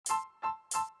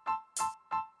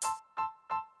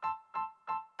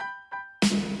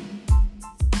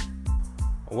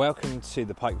Welcome to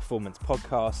the Pike Performance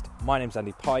Podcast. My name's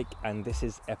Andy Pike and this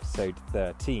is episode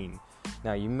 13.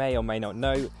 Now you may or may not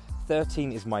know,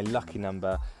 13 is my lucky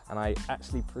number and I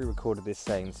actually pre-recorded this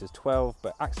saying this is 12,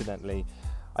 but accidentally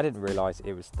I didn't realise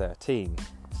it was 13.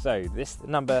 So this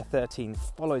number 13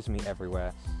 follows me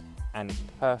everywhere and is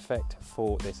perfect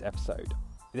for this episode.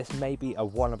 This may be a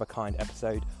one-of-a-kind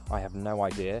episode, I have no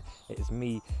idea. It is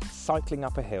me cycling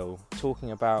up a hill,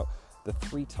 talking about the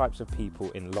 3 types of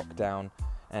people in lockdown.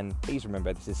 And please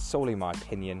remember, this is solely my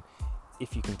opinion.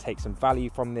 If you can take some value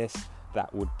from this,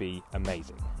 that would be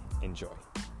amazing. Enjoy.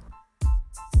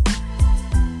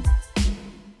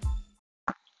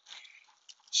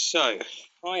 So,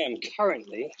 I am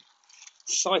currently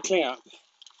cycling up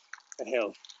a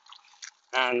hill,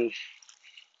 and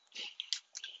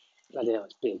bloody hell,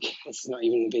 it's big. This is not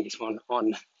even the biggest one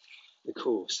on the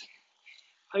course.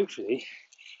 Hopefully,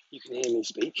 you can hear me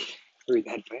speak through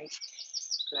the headphones.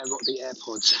 I've got the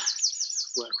AirPods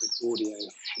work with audio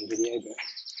and video, but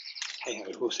hey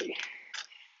ho, we'll see.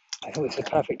 I thought it's a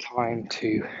perfect time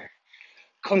to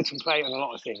contemplate on a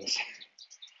lot of things.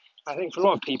 I think for a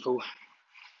lot of people,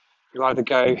 you either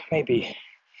go maybe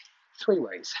 3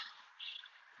 ways.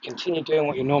 Continue doing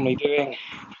what you're normally doing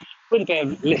with a bit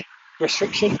of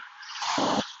restriction,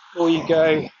 or you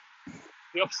go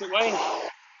the opposite way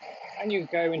and you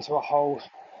go into a hole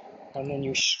and then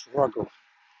you struggle.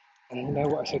 And you know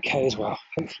what, it's okay as well.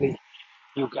 Hopefully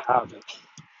you'll get out of it.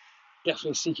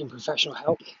 Definitely seeking professional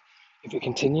help, if it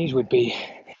continues, would be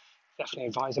definitely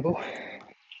advisable.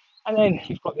 And then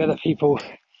you've got the other people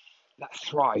that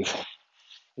thrive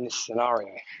in this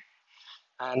scenario.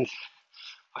 And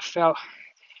I felt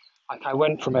like I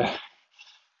went from a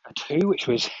 2, which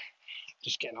was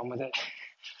just getting on with it,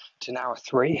 to now a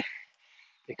 3,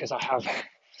 because I have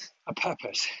a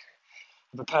purpose.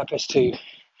 I have a purpose to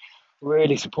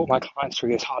really support my clients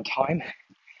through this hard time,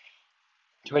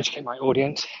 to educate my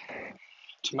audience,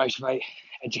 to motivate,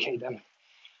 educate them,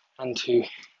 and to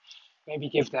maybe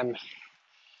give them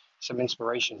some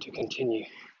inspiration to continue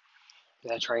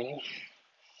their training.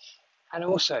 And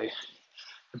also,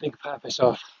 the big purpose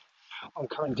of what I'm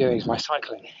currently doing is my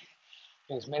cycling,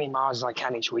 doing as many miles as I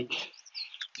can each week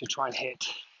to try and hit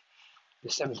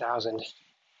the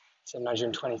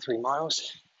 7,723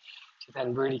 miles, to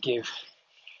then really give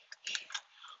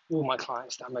all my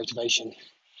clients that motivation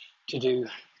to do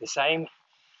the same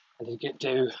and to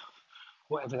do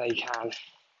whatever they can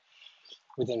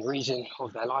within reason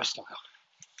of their lifestyle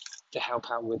to help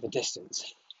out with the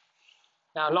distance.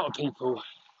 Now, a lot of people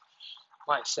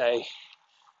might say,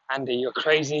 Andy, you're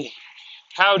crazy.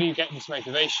 How do you get this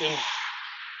motivation?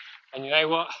 And you know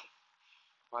what?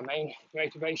 My main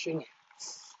motivation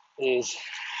is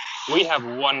we have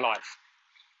one life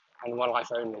and one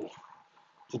life only,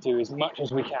 to do as much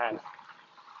as we can.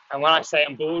 And when I say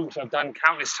I'm bored, which I've done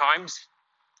countless times,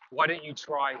 why don't you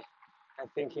try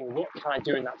and thinking, what can I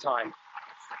do in that time?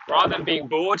 Rather than being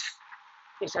bored,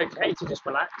 it's okay to just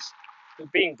relax,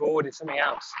 but being bored is something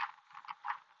else.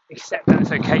 Accept that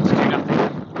it's okay to do nothing.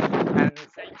 And at the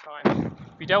same time,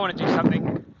 if you don't want to do something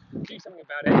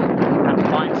about it and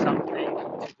find something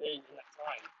to do in that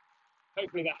time.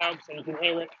 Hopefully that helps and you can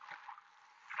hear it.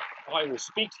 I will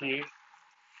speak to you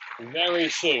very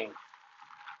soon.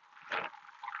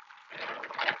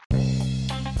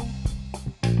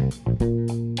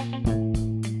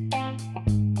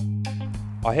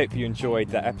 I hope you enjoyed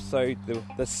that episode.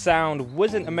 The sound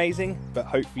wasn't amazing, but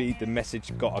hopefully the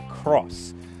message got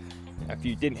across. If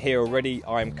you didn't hear already,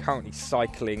 I'm currently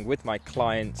cycling with my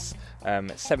clients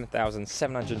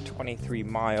 7,723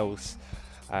 miles,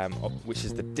 which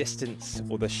is the distance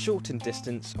or the shortened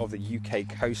distance of the UK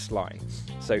coastline.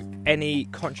 So any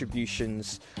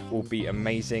contributions will be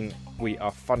amazing. We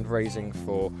are fundraising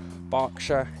for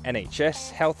Berkshire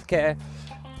NHS Healthcare,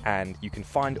 and you can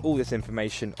find all this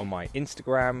information on my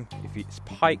Instagram. If it's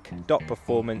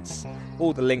pike.performance,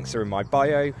 all the links are in my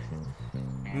bio.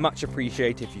 Much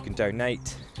appreciated if you can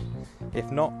donate.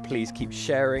 If not, please keep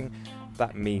sharing.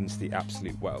 That means the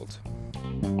absolute world.